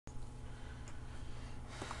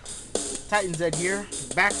Titan Z here,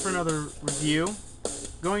 back for another review.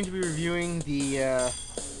 Going to be reviewing the,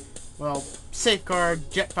 well, Safeguard,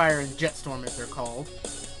 Jetfire, and Jetstorm as they're called,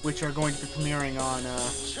 which are going to be premiering on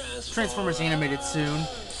Transformers Animated soon.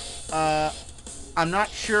 I'm not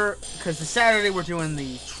sure, because this Saturday we're doing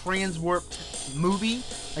the Transwarped movie.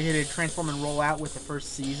 I did a Transform and Roll Out with the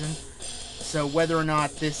first season. So whether or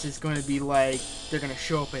not this is going to be like, they're going to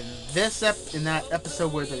show up in this in that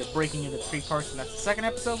episode where they're breaking into 3 parts, and that's the second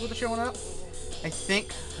episode where they're showing up, I think,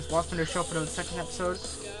 because Waspender show up in the second episode,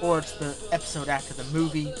 or it's the episode after the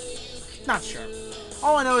movie. Not sure.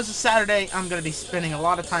 All I know is this Saturday I'm going to be spending a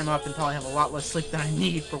lot of time up and probably have a lot less sleep than I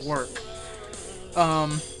need for work.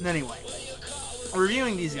 Anyway,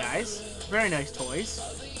 reviewing these guys. Very nice toys.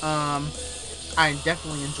 I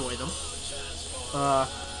definitely enjoy them.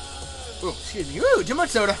 Oh, excuse me. Ooh, too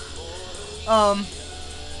much soda.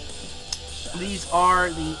 These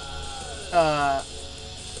are the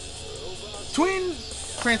twin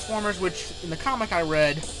Transformers, which in the comic I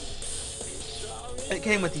read, it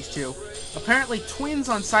came with these two. Apparently, twins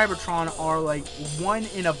on Cybertron are like 1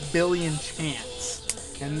 in a billion chance,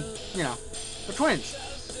 and you know, they're twins.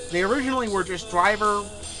 They originally were just driver,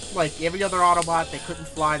 like every other Autobot. They couldn't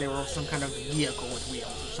fly. They were some kind of vehicle with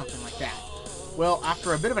wheels or something like that. Well,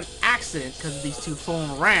 after a bit of an accident, because of these two fooling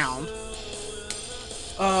around,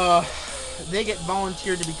 they get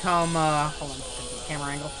volunteered to become, hold on, the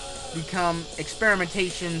camera angle, become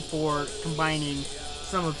experimentation for combining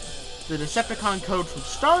some of the Decepticon code from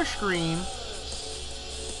Starscream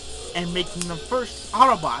and making the first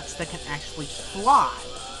Autobots that can actually fly,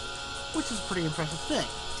 which is a pretty impressive thing.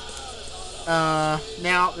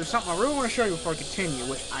 Now, there's something I really want to show you before I continue,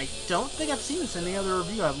 which I don't think I've seen this in any other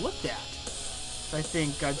review I've looked at. I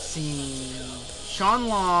think I've seen Sean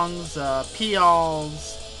Long's,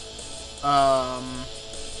 Pial's, I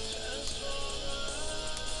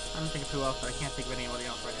don't think of who else, but I can't think of anybody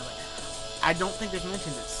else right now. I don't think they've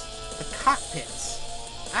mentioned this. The cockpits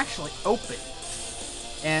actually open.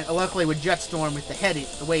 And luckily with Jetstorm, with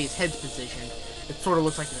the way his head's positioned, it sort of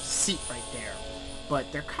looks like there's a seat right there.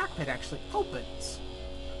 But their cockpit actually opens.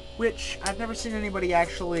 Which, I've never seen anybody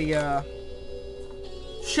actually,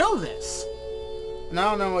 show this. And I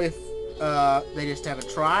don't know if they just haven't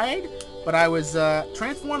tried, but I was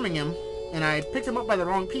transforming him, and I picked him up by the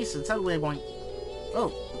wrong piece, and suddenly I'm going,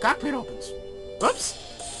 oh, the cockpit opens. Oops!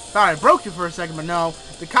 Thought I broke you for a second, but no.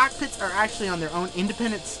 The cockpits are actually on their own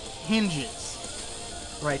independent hinges.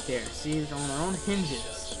 Right there. See, they're on their own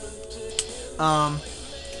hinges.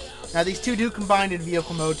 Now these two do combine in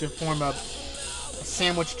vehicle mode to form a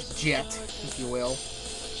sandwiched jet, if you will.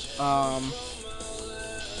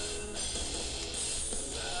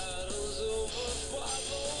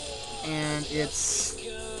 And it's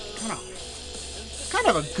kind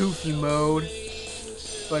of a goofy mode,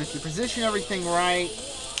 but if you position everything right,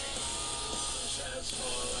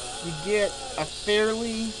 you get a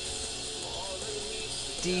fairly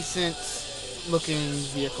decent looking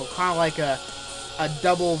vehicle, kind of like a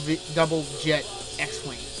double jet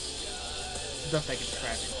X-wing. The best I can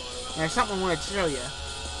describe it. And there's something I want to show you.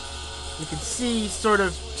 You can see sort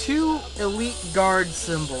of 2 Elite Guard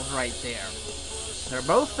symbols right there. They're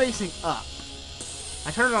both facing up.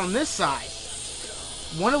 I turn it on this side.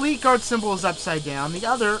 One Elite Guard symbol is upside down, the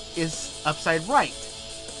other is upside right.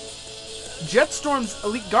 Jetstorm's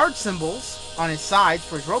Elite Guard symbols on his sides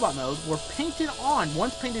for his robot mode were painted on.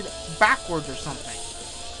 One's painted backwards or something.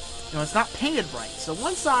 You know, it's not painted right. So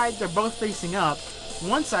one side, they're both facing up.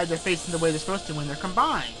 One side, they're facing the way they're supposed to when they're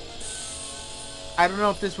combined. I don't know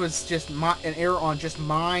if this was just an error on just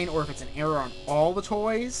mine or if it's an error on all the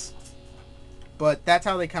toys. But that's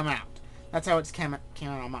how they come out. That's how it's came out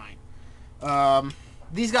on mine.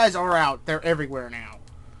 These guys are out. They're everywhere now.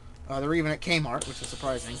 They're even at Kmart, which is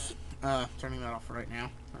surprising. Turning that off for right now.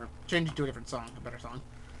 Or changing to a different song. A better song.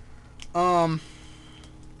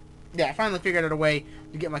 Yeah, I finally figured out a way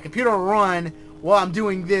to get my computer to run while I'm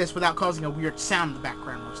doing this without causing a weird sound in the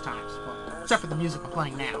background most times. Well, except for the music I'm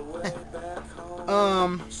playing now.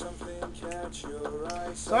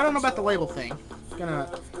 So I don't know about the label thing.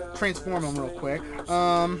 Gonna transform them real quick.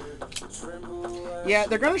 Yeah,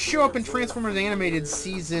 they're gonna show up in Transformers Animated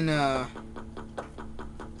Season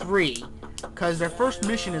 3, because their first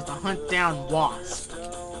mission is to hunt down Wasp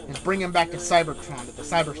and bring him back to Cybertron, to the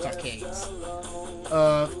Cyber Stockades.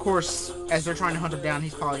 Of course, as they're trying to hunt him down,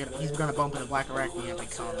 he's gonna bump into Black Arachne and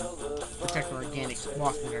become Protector Organic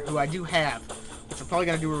Waspender, who I do have, which I'm probably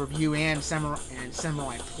gonna do a review and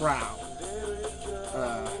Samurai Prow,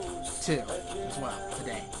 too, as well,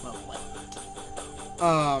 today, hopefully.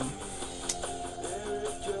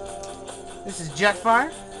 This is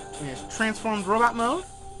Jetfire in his transformed robot mode.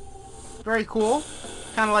 Very cool.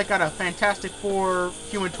 Kind of like got a Fantastic Four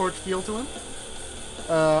Human Torch feel to him.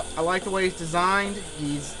 I like the way he's designed.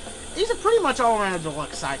 He's a pretty much all-around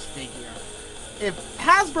deluxe size figure. If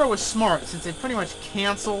Hasbro was smart, since they pretty much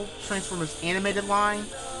canceled Transformers animated line,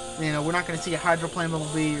 you know, we're not going to see a Hydroplane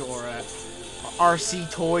Bumblebee or a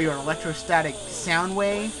RC toy or an electrostatic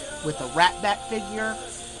Soundwave with a Rat-Bat figure.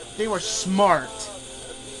 They were smart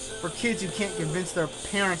for kids who can't convince their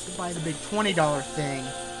parents to buy the big $20 thing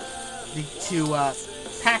to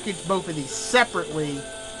package both of these separately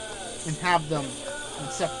and have them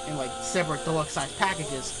in like separate deluxe size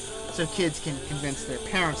packages so kids can convince their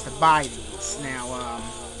parents to buy these. Now,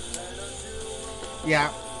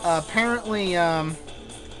 apparently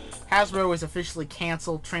Hasbro has officially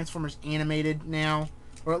canceled Transformers Animated now,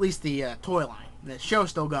 or at least the toy line. The show's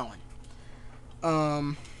still going.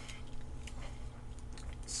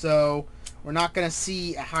 So we're not going to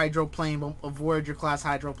see a a Voyager class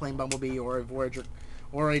Hydroplane Bumblebee or a Voyager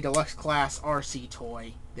or a deluxe class RC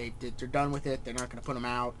toy. They're done with it. They're not going to put them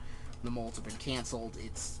out. The molds have been canceled.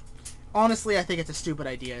 Honestly, I think it's a stupid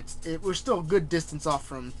idea. We're still a good distance off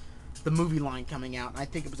from the movie line coming out, and I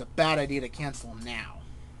think it was a bad idea to cancel them now.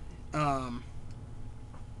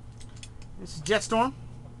 This is Jetstorm.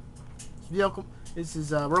 This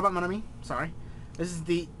is Robot Monami. Sorry. This is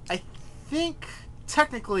I think,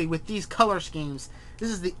 technically, with these color schemes, this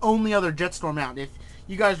is the only other Jetstorm out. If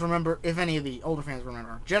you guys remember, if any of the older fans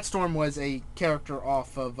remember, Jetstorm was a character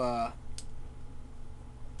off of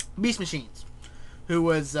Beast Machines, who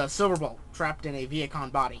was Silverbolt, trapped in a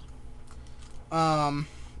Viacon body. I'm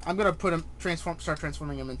gonna put him start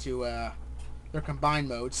transforming him into their combined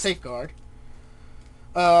mode, Safeguard.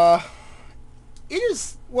 They've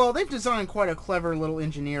designed quite a clever little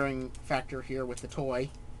engineering factor here with the toy.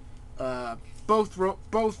 One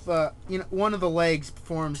of the legs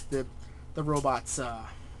forms the robot's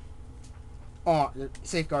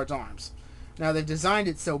Safeguard's arms. Now they've designed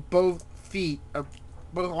it so both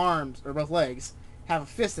legs have a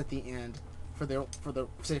fist at the end for the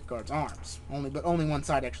Safeguard's arms. But only one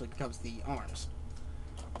side actually becomes the arms.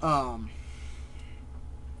 Now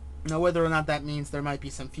whether or not that means there might be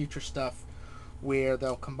some future stuff where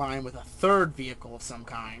they'll combine with a third vehicle of some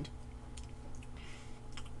kind,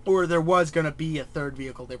 or there was going to be a third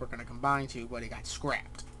vehicle they were going to combine to, but it got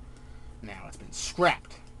scrapped. Now it's been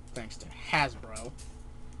scrapped thanks to Hasbro.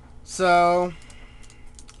 So,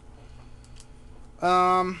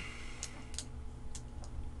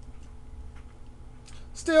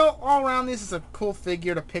 still, all around, this is a cool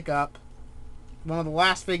figure to pick up. One of the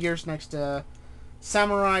last figures next to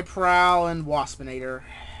Samurai Prowl and Waspinator.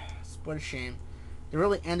 What a shame. They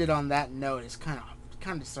really ended on that note. It's kind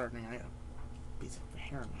of disheartening. I got a piece of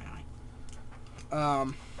hair in my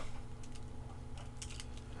eye.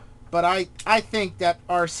 But I think that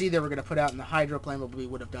RC they were going to put out in the Hydroplane Bumblebee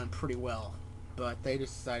would have done pretty well. But they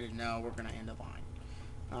just decided, no, we're going to end the line.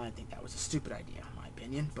 I think that was a stupid idea, in my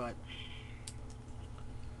opinion. But,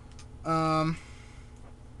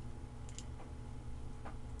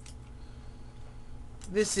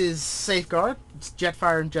 this is Safeguard. It's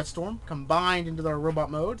Jetfire and Jetstorm combined into their robot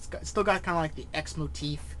mode. It's still got kind of like the X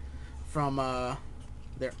motif from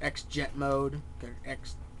their X jet mode, their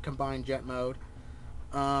X combined jet mode.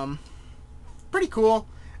 Pretty cool.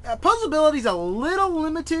 Posability's a little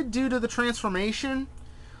limited due to the transformation,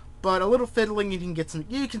 but a little fiddling you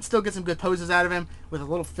can still get some good poses out of him with a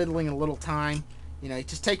little fiddling and a little time. You know,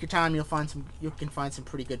 just take your time. You can find some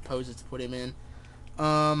pretty good poses to put him in.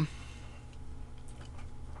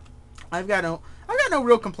 I've got no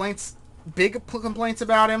real big complaints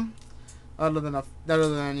about him, other than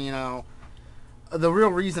you know, the real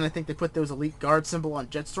reason I think they put those Elite Guard symbol on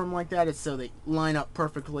Jetstorm like that is so they line up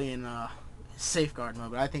perfectly in Safeguard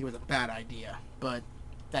mode. But I think it was a bad idea, but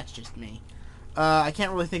that's just me. I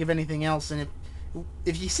can't really think of anything else, and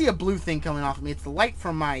if you see a blue thing coming off of me, it's the light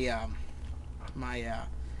from my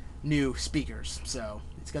new speakers. So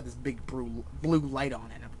it's got this big blue light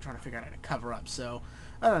on it. I'm trying to figure out how to cover up. So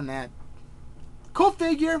other than that, cool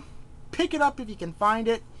figure. Pick it up if you can find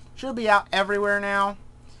it. Should be out everywhere now.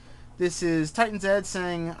 This is Titan Zed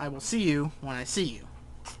saying, I will see you when I see you.